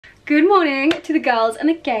Good morning to the girls and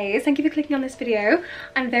the gays. Thank you for clicking on this video.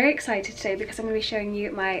 I'm very excited today because I'm going to be showing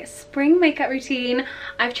you my spring makeup routine.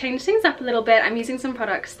 I've changed things up a little bit. I'm using some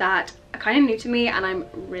products that are kind of new to me and I'm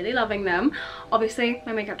really loving them. Obviously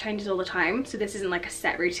my makeup changes all the time, so this isn't like a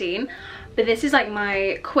set routine, but this is like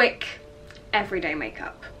my quick everyday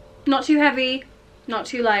makeup. Not too heavy, not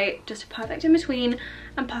too light, just perfect in between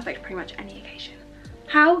and perfect for pretty much any occasion.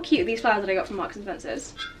 How cute are these flowers that I got from Marks and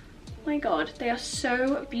Spencer's? My god, they are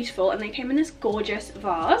so beautiful and they came in this gorgeous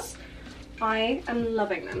vase. I am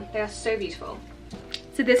loving them. They are so beautiful.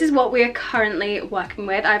 So this is what we are currently working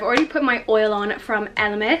with. I've already put my oil on from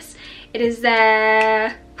Elemis. It is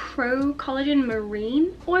their Pro Collagen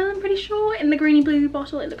Marine oil, I'm pretty sure, in the greeny blue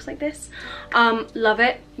bottle. It looks like this. Love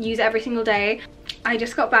it. Use it every single day. I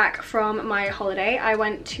just got back from my holiday. I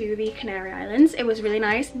went to the Canary Islands. It was really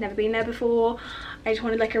nice. Never been there before. I just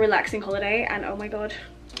wanted like a relaxing holiday and oh my god,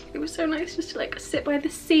 it was so nice just to like sit by the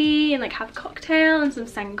sea and like have a cocktail and some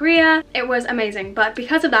sangria. It was amazing, but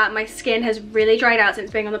because of that my skin has really dried out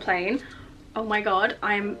since being on the plane. Oh my god,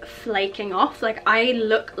 I'm flaking off. Like I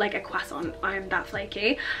look like a croissant. I am that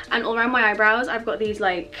flaky. And all around my eyebrows I've got these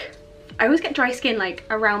like, I always get dry skin like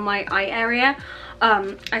around my eye area.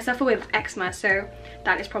 I suffer with eczema, so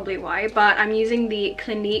that is probably why, but I'm using the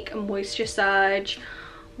Clinique Moisture Surge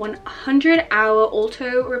 100-hour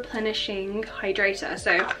auto replenishing hydrator.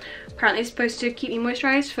 So apparently it's supposed to keep me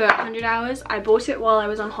moisturized for 100 hours. I bought it while I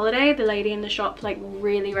was on holiday. The lady in the shop like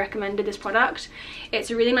really recommended this product. It's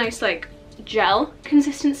a really nice like gel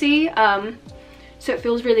consistency, so it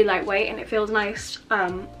feels really lightweight and it feels nice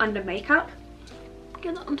under makeup.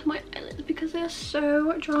 Get that onto my eyelids because they are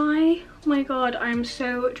so dry. Oh my god, I'm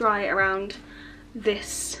so dry around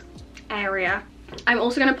this area. I'm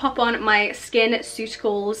also going to pop on my Skin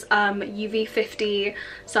Suticals UV 50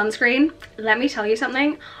 sunscreen. Let me tell you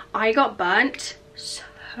something, I got burnt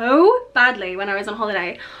so badly when I was on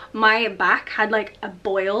holiday. My back had like a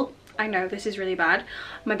boil. I know this is really bad.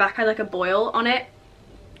 My back had like a boil on it,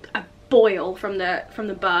 a boil from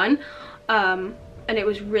the burn, and it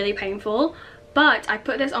was really painful. But I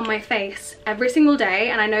put this on my face every single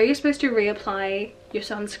day, and I know you're supposed to reapply your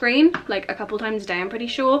sunscreen like a couple times a day, I'm pretty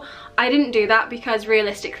sure. I didn't do that because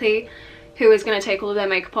realistically, who is going to take all of their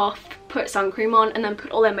makeup off, put sun cream on and then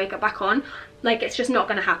put all their makeup back on? Like, it's just not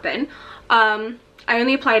going to happen. I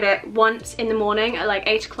only applied it once in the morning at like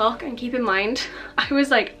 8 o'clock, and keep in mind I was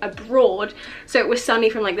like abroad, so it was sunny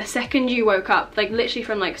from like the second you woke up, like literally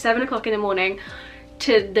from like 7 o'clock in the morning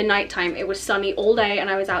to the night time. It was sunny all day and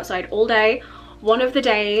I was outside all day. One of the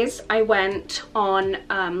days I went on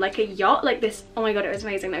like a yacht like this. Oh my god, it was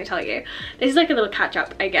amazing, let me tell you. This is like a little catch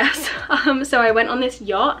up, I guess. So I went on this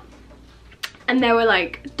yacht and there were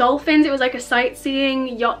like dolphins. It was like a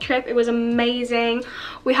sightseeing yacht trip. It was amazing.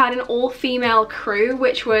 We had an all-female crew,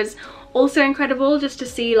 which was also incredible, just to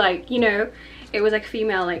see like, you know, it was like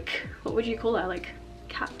female, like, what would you call her, like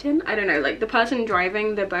captain? I don't know, like the person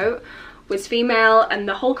driving the boat was female and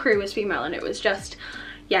the whole crew was female, and it was just,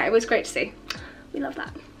 yeah, it was great to see. We love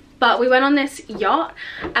that. But we went on this yacht,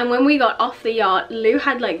 and when we got off the yacht, Lou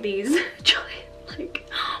had like these giant like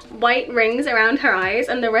white rings around her eyes,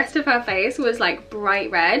 and the rest of her face was like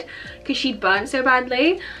bright red because she'd burnt so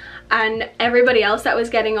badly. And everybody else that was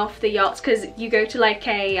getting off the yachts, because you go to like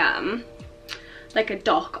a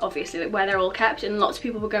dock obviously, like where they're all kept, and lots of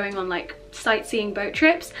people were going on like sightseeing boat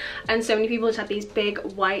trips, and so many people just had these big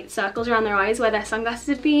white circles around their eyes where their sunglasses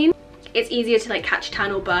had been. It's easier to like catch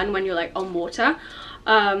tan or burn when you're like on water,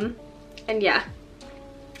 and yeah,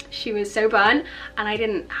 she was so burnt and I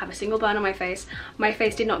didn't have a single burn on my face. My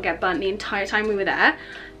face did not get burnt the entire time we were there.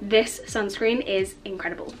 This sunscreen is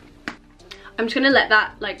incredible. I'm just gonna let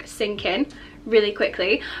that like sink in really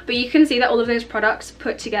quickly, but you can see that all of those products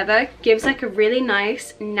put together gives like a really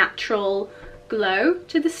nice natural glow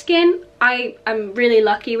to the skin. I am really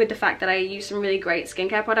lucky with the fact that I use some really great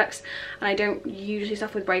skincare products and I don't usually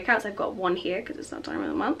suffer with breakouts. I've got one here because it's that time of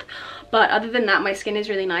the month, but other than that my skin is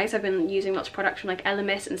really nice. I've been using lots of products from like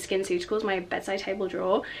Elemis and Skin Suticals. My bedside table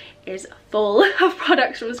drawer is full of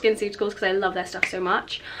products from Skin Suticals because I love their stuff so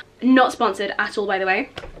much. Not sponsored at all, by the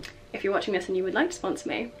way. If you're watching this and you would like to sponsor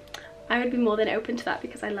me, I would be more than open to that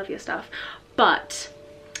because I love your stuff, but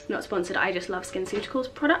not sponsored. I just love Skin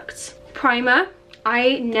Suticals products. Primer,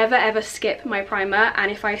 I never ever skip my primer,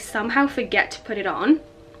 and if I somehow forget to put it on,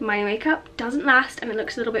 my makeup doesn't last and it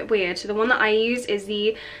looks a little bit weird. So the one that I use is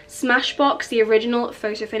the Smashbox, the original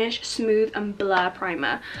Photo Finish Smooth and Blur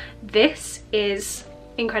Primer. This is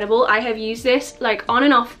incredible. I have used this like on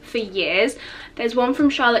and off for years. There's one from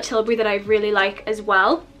Charlotte Tilbury that I really like as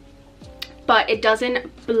well, but it doesn't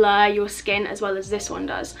blur your skin as well as this one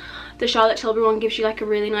does. The Charlotte Tilbury one gives you like a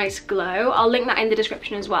really nice glow. I'll link that in the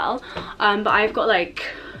description as well. But I've got like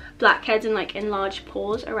blackheads and like enlarged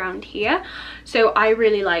pores around here, so I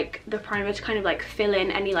really like the primer to kind of like fill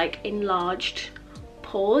in any like enlarged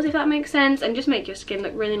pores, if that makes sense, and just make your skin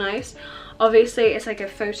look really nice. Obviously it's like a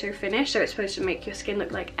photo finish, so it's supposed to make your skin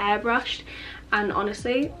look like airbrushed, and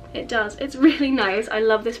honestly it does. It's really nice. I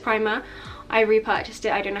love this primer. I repurchased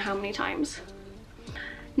it I don't know how many times.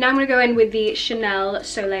 Now I'm going to go in with the Chanel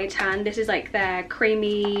Soleil Tan. This is like their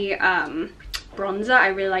creamy bronzer. I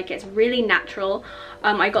really like it. It's really natural.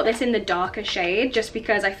 I got this in the darker shade just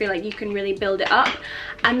because I feel like you can really build it up,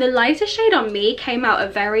 and the lighter shade on me came out a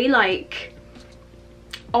very like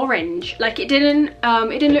orange. Like it didn't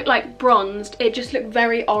look like bronzed, it just looked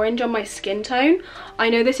very orange on my skin tone. I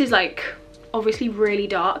know this is like obviously really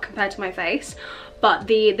dark compared to my face, but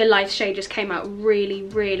the light shade just came out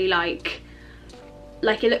really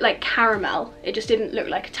like it looked like caramel. It just didn't look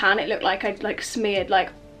like a tan. It looked like I'd like smeared like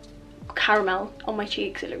caramel on my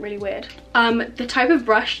cheeks. It looked really weird. The type of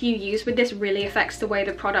brush you use with this really affects the way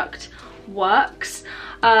the product works.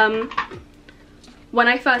 When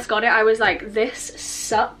I first got it, I was like, this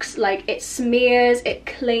sucks. Like it smears, it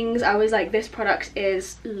clings. I was like, this product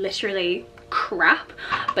is literally crap.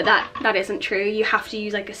 But that isn't true. You have to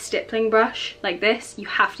use like a stippling brush like this. You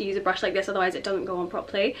have to use a brush like this, otherwise it doesn't go on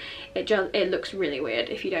properly. It looks really weird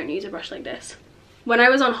if you don't use a brush like this. When I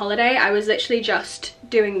was on holiday, I was literally just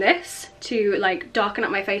doing this to like darken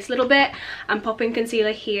up my face a little bit and popping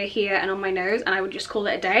concealer here and on my nose, and I would just call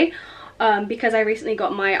it a day. Because I recently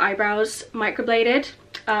got my eyebrows microbladed.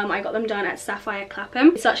 I got them done at Sapphire Clapham.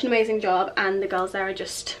 It's such an amazing job, and the girls there are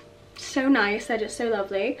just so nice. They're just so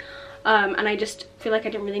lovely. And I just feel like I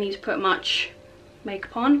didn't really need to put much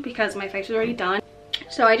makeup on because my face was already done.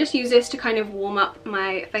 So I just use this to kind of warm up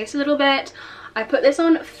my face a little bit. I put this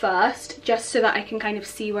on first just so that I can kind of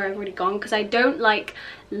see where I've already gone, because I don't like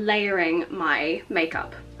layering my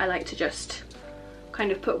makeup. I like to just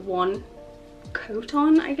kind of put one coat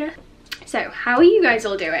on, I guess. So how are you guys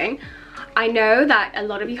all doing? I know that a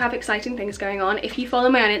lot of you have exciting things going on. If you follow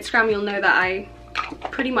me on Instagram, you'll know that I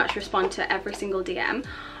pretty much respond to every single DM.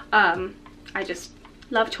 I just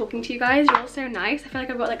love talking to you guys. You're all so nice. I feel like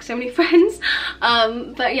I've got like so many friends.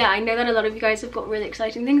 But yeah, I know that a lot of you guys have got really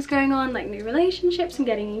exciting things going on, like new relationships and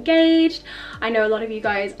getting engaged. I know a lot of you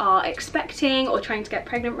guys are expecting or trying to get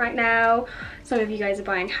pregnant right now. Some of you guys are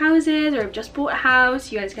buying houses or have just bought a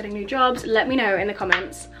house. You guys are getting new jobs. Let me know in the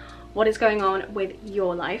comments what is going on with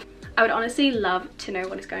your life. I would honestly love to know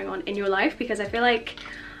what is going on in your life, because I feel like,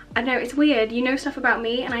 I don't know, it's weird. You know stuff about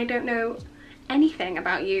me and I don't know anything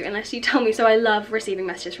about you unless you tell me, so I love receiving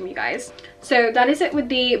messages from you guys. So that is it with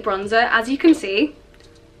the bronzer. As you can see,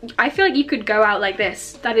 I feel like you could go out like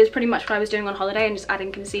this. That is pretty much what I was doing on holiday, and just adding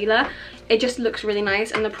concealer. It just looks really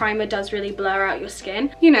nice, and the primer does really blur out your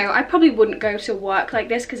skin. You know, I probably wouldn't go to work like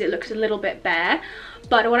this because it looks a little bit bare,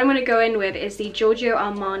 but what I'm going to go in with is the Giorgio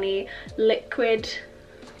Armani liquid.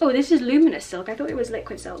 Oh, this is luminous silk. I thought it was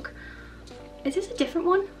liquid silk. Is this a different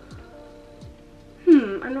one?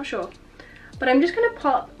 I'm not sure. But I'm just gonna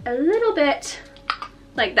pop a little bit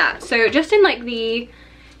like that. So just in like the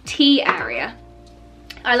T area.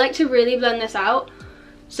 I like to really blend this out.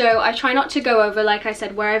 So I try not to go over, like I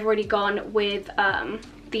said, where I've already gone with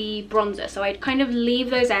the bronzer. So I kind of leave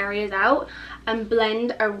those areas out and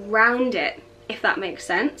blend around it, if that makes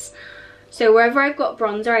sense. So wherever I've got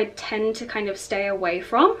bronzer, I tend to kind of stay away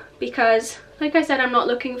from, because like I said, I'm not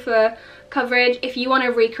looking for coverage. If you want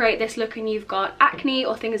to recreate this look and you've got acne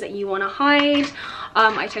or things that you want to hide,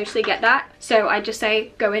 I totally get that. So I just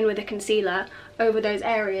say go in with a concealer over those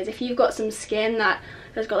areas. If you've got some skin that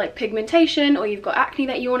has got like pigmentation, or you've got acne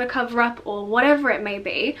that you want to cover up, or whatever it may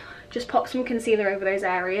be, just pop some concealer over those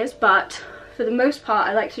areas. But for the most part,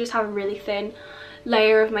 I like to just have a really thin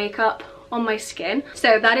layer of makeup on my skin.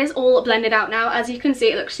 So that is all blended out now. As you can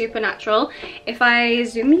see, it looks super natural. If I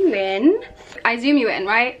zoom you in,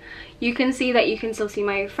 right? You can see that you can still see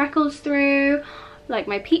my freckles through, like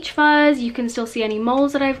my peach fuzz. You can still see any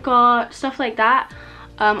moles that I've got, stuff like that.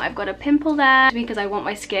 I've got a pimple there because I want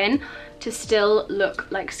my skin to still look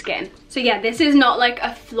like skin. So yeah, this is not like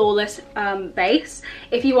a flawless base.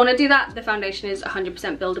 If you want to do that, the foundation is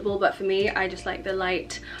 100% buildable, but for me, I just like the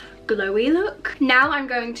light glowy look. Now I'm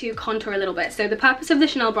going to contour a little bit. So the purpose of the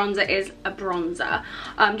Chanel bronzer is a bronzer,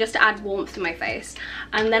 just to add warmth to my face.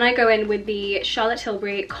 And then I go in with the Charlotte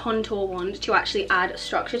Tilbury contour wand to actually add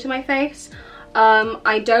structure to my face.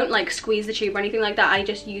 I don't like squeeze the tube or anything like that. I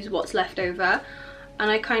just use what's left over,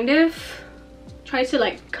 and I kind of try to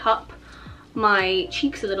like cup my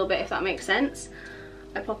cheeks a little bit, if that makes sense.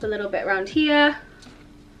 I pop a little bit around here,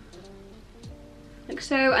 like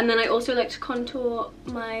so, and then I also like to contour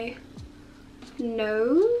my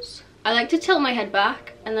nose. I like to tilt my head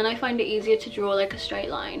back, and then I find it easier to draw like a straight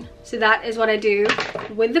line. So that is what I do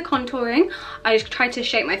with the contouring. I just try to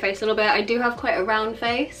shape my face a little bit. I do have quite a round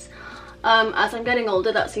face. As I'm getting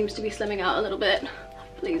older, that seems to be slimming out a little bit.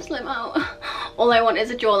 Please slim out. All I want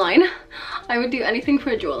is a jawline. I would do anything for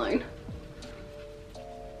a jawline.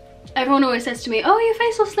 Everyone always says to me, oh, your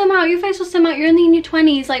face will slim out, your face will slim out, you're only in your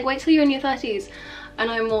 20s, like wait till you're in your 30s. And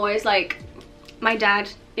I'm always like, my dad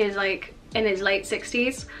is like in his late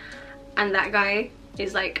 60s, and that guy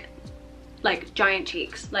is like giant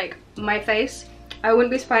cheeks. Like my face, I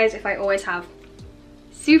wouldn't be surprised if I always have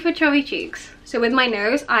super chubby cheeks. So with my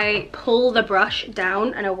nose, I pull the brush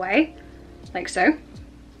down and away, like so.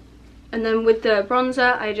 And then with the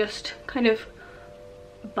bronzer, I just kind of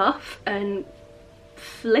buff and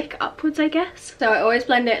flick upwards, I guess. So I always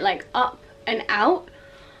blend it like up and out.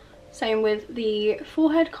 Same with the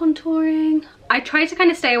forehead contouring. I try to kind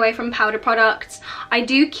of stay away from powder products. I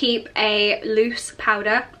do keep a loose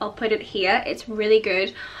powder. I'll put it here. It's really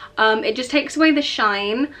good. It just takes away the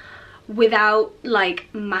shine without like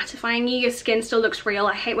mattifying you. Your skin still looks real.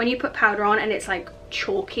 I hate when you put powder on and it's like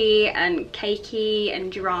chalky and cakey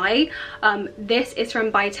and dry. This is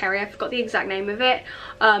from By Terry. I forgot the exact name of it,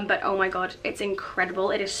 but oh my god, it's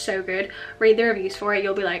incredible. It is so good. Read the reviews for it,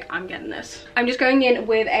 you'll be like, I'm getting this. I'm just going in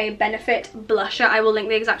with a Benefit blusher. I will link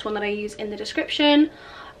the exact one that I use in the description.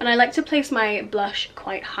 And I like to place my blush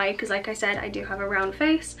quite high because, like I said, I do have a round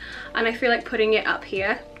face, and I feel like putting it up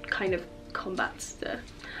here kind of combats the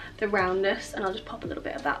roundness, and I'll just pop a little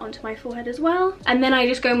bit of that onto my forehead as well. And then I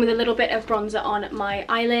just go in with a little bit of bronzer on my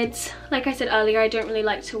eyelids. Like I said earlier, I don't really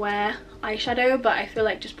like to wear eyeshadow, but I feel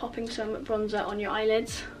like just popping some bronzer on your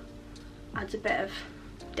eyelids adds a bit of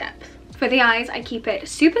depth. For the eyes, I keep it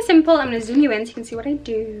super simple. I'm going to zoom you in so you can see what I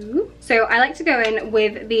do. So I like to go in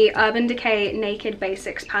with the Urban Decay Naked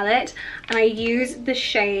Basics palette, and I use the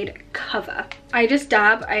shade Cover. I just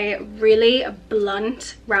dab a really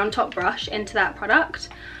blunt round top brush into that product,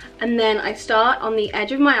 and then I start on the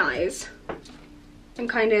edge of my eyes and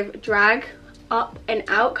kind of drag up and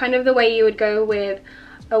out, kind of the way you would go with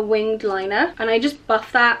a winged liner. And I just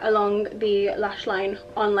buff that along the lash line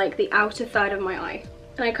on like the outer third of my eye.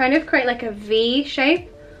 And I kind of create like a V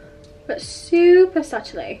shape, but super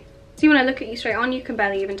subtly. See, when I look at you straight on, you can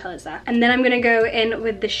barely even tell it's there. And then I'm gonna go in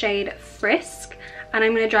with the shade Frisk, and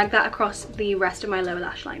I'm gonna drag that across the rest of my lower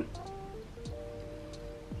lash line.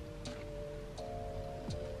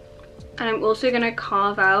 And I'm also gonna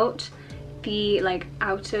carve out the like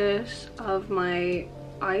outers of my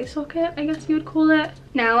eye socket, I guess you would call it.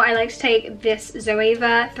 Now I like to take this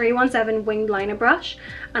Zoeva 317 winged liner brush,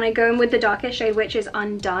 and I go in with the darkest shade, which is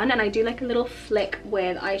Undone, and I do like a little flick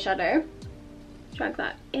with eyeshadow. Drag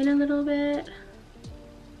that in a little bit.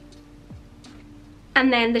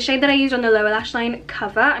 And then the shade that I used on the lower lash line,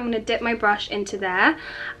 Cover, I'm going to dip my brush into there,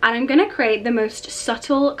 and I'm going to create the most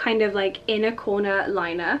subtle kind of like inner corner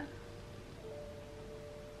liner.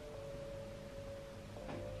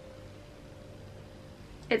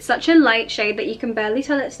 It's such a light shade that you can barely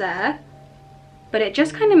tell it's there, but it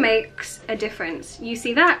just kind of makes a difference. You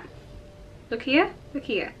see that? Look here, look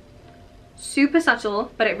here. Super subtle,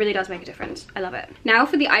 but it really does make a difference. I love it. Now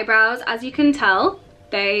for the eyebrows, as you can tell,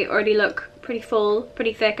 they already look pretty full,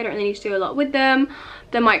 pretty thick. I don't really need to do a lot with them.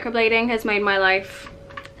 The microblading has made my life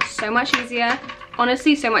so much easier.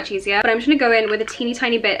 Honestly, so much easier. But I'm just gonna go in with a teeny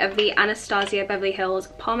tiny bit of the Anastasia Beverly Hills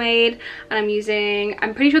pomade, and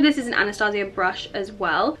I'm pretty sure this is an Anastasia brush as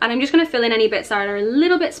well, and I'm just gonna fill in any bits that are a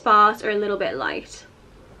little bit sparse or a little bit light.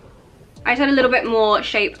 I just add a little bit more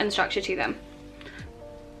shape and structure to them.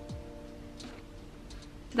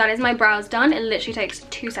 So that is my brows done. It literally takes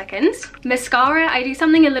 2 seconds. Mascara, I do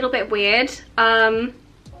something a little bit weird.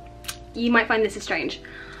 You might find this is strange,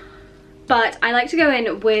 but I like to go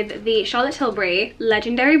in with the Charlotte Tilbury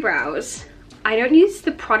Legendary Brows. I don't use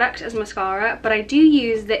the product as mascara, but I do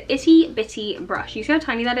use the Itty Bitty brush. You see how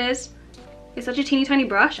tiny that is? It's such a teeny tiny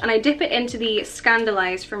brush, and I dip it into the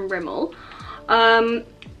Scandalize from Rimmel.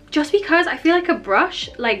 Just because I feel like a brush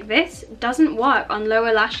like this doesn't work on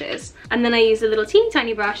lower lashes. And then I use a little teeny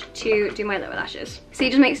tiny brush to do my lower lashes. See, it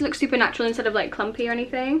just makes it look super natural instead of like clumpy or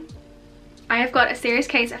anything. I have got a serious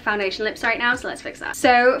case of foundation lips right now, so let's fix that.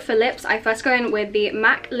 So for lips, I first go in with the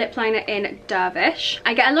MAC lip liner in Dervish.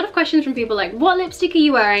 I get a lot of questions from people like, what lipstick are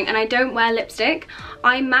you wearing? And I don't wear lipstick.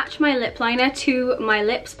 I match my lip liner to my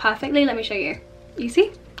lips perfectly. Let me show you. You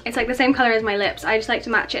see? It's like the same color as my lips. I just like to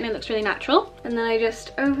match it and it looks really natural. And then I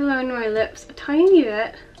just overline my lips a tiny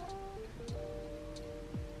bit.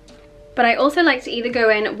 But I also like to either go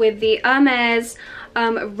in with the Hermes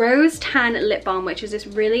Rose Tan Lip Balm, which is this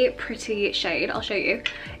really pretty shade. I'll show you.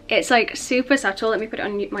 It's like super subtle. Let me put it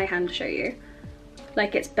on my hand to show you.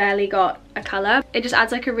 Like it's barely got a colour. It just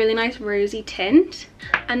adds like a really nice rosy tint.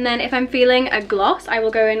 And then if I'm feeling a gloss, I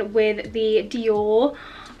will go in with the Dior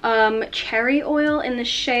Cherry Oil in the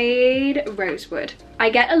shade Rosewood. I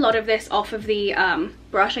get a lot of this off of the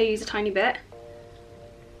brush. I use a tiny bit.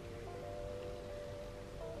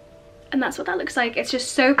 And that's what that looks like. It's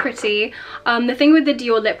just so pretty. The thing with the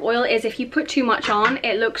Dior lip oil is if you put too much on,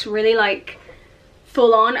 it looks really like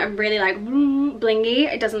full on and really like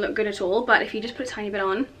blingy. It doesn't look good at all. But if you just put a tiny bit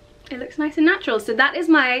on, it looks nice and natural. So that is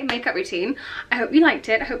my makeup routine. I hope you liked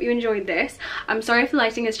it. I hope you enjoyed this. I'm sorry if the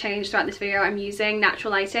lighting has changed throughout this video. I'm using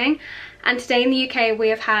natural lighting. And today in the UK we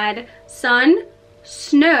have had sun,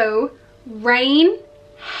 snow, rain,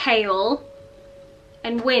 hail,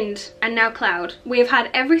 and wind, and now cloud. We have had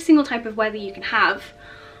every single type of weather you can have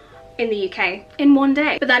in the UK in one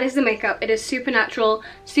day. But that is the makeup. It is super natural,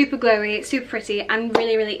 super glowy, super pretty, and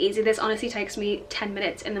really, really easy. This honestly takes me 10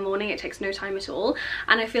 minutes in the morning. It takes no time at all.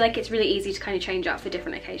 And I feel like it's really easy to kind of change up for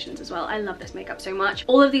different occasions as well. I love this makeup so much.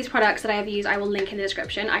 All of these products that I have used, I will link in the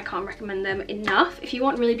description. I can't recommend them enough. If you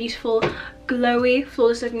want really beautiful, glowy,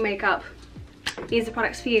 flawless looking makeup, these are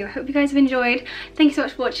products for you. I hope you guys have enjoyed. Thank you so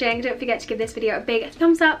much for watching. Don't forget to give this video a big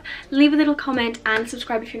thumbs up, leave a little comment, and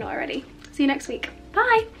subscribe if you're not already. See you next week.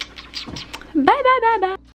 Bye. Bye, bye, bye, bye.